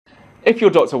If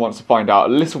your doctor wants to find out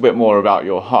a little bit more about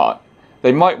your heart,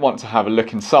 they might want to have a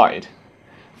look inside.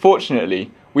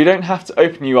 Fortunately, we don't have to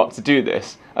open you up to do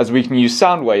this, as we can use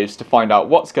sound waves to find out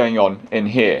what's going on in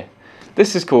here.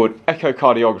 This is called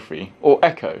echocardiography, or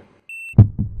echo.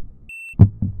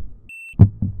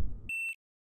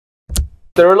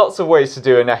 There are lots of ways to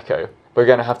do an echo. We're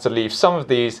going to have to leave some of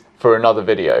these for another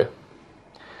video.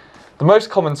 The most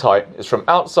common type is from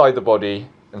outside the body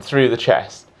and through the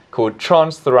chest, called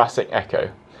transthoracic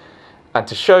echo. And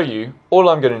to show you, all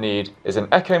I'm going to need is an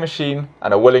echo machine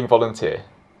and a willing volunteer.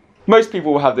 Most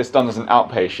people will have this done as an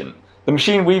outpatient. The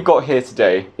machine we've got here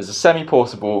today is a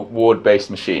semi-portable ward-based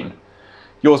machine.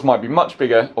 Yours might be much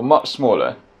bigger or much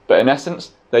smaller, but in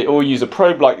essence, they all use a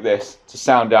probe like this to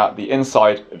sound out the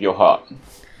inside of your heart.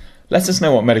 Let us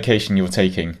know what medication you're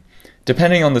taking.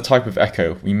 Depending on the type of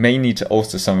echo, we may need to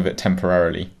alter some of it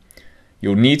temporarily.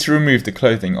 You'll need to remove the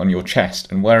clothing on your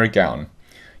chest and wear a gown.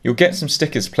 You'll get some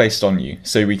stickers placed on you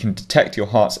so we can detect your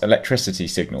heart's electricity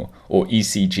signal, or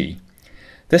ECG.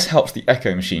 This helps the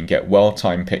echo machine get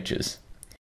well-timed pictures.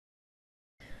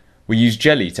 We use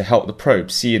jelly to help the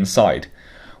probe see inside,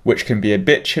 which can be a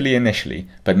bit chilly initially,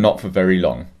 but not for very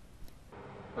long.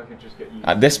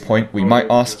 At this point, we might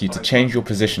ask you to change your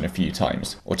position a few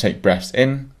times, or take breaths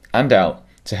in and out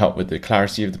to help with the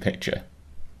clarity of the picture.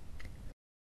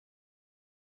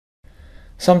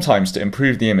 Sometimes to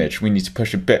improve the image, we need to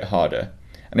push a bit harder,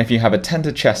 and if you have a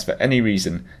tender chest for any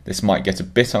reason, this might get a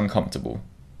bit uncomfortable.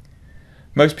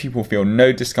 Most people feel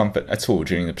no discomfort at all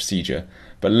during the procedure,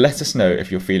 but let us know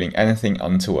if you're feeling anything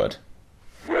untoward.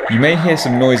 You may hear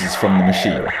some noises from the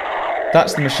machine.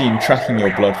 That's the machine tracking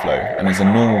your blood flow and is a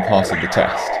normal part of the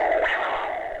test.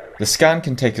 The scan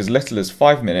can take as little as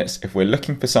 5 minutes if we're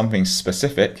looking for something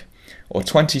specific, or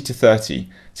 20 to 30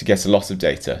 to get a lot of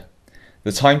data.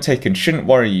 The time taken shouldn't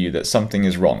worry you that something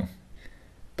is wrong.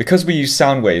 Because we use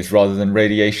sound waves rather than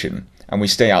radiation, and we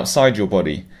stay outside your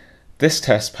body, this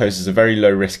test poses a very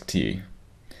low risk to you.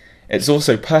 It's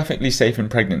also perfectly safe in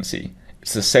pregnancy.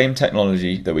 It's the same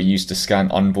technology that we use to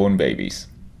scan unborn babies.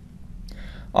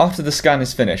 After the scan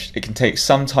is finished, it can take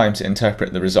some time to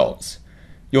interpret the results.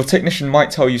 Your technician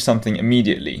might tell you something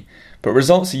immediately, but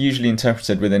results are usually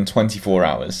interpreted within 24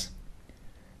 hours.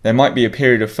 There might be a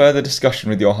period of further discussion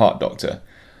with your heart doctor.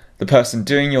 The person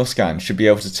doing your scan should be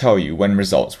able to tell you when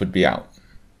results would be out.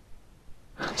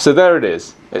 So there it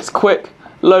is. It's quick,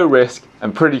 low risk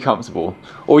and pretty comfortable.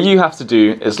 All you have to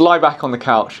do is lie back on the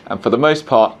couch and for the most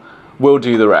part, we'll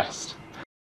do the rest.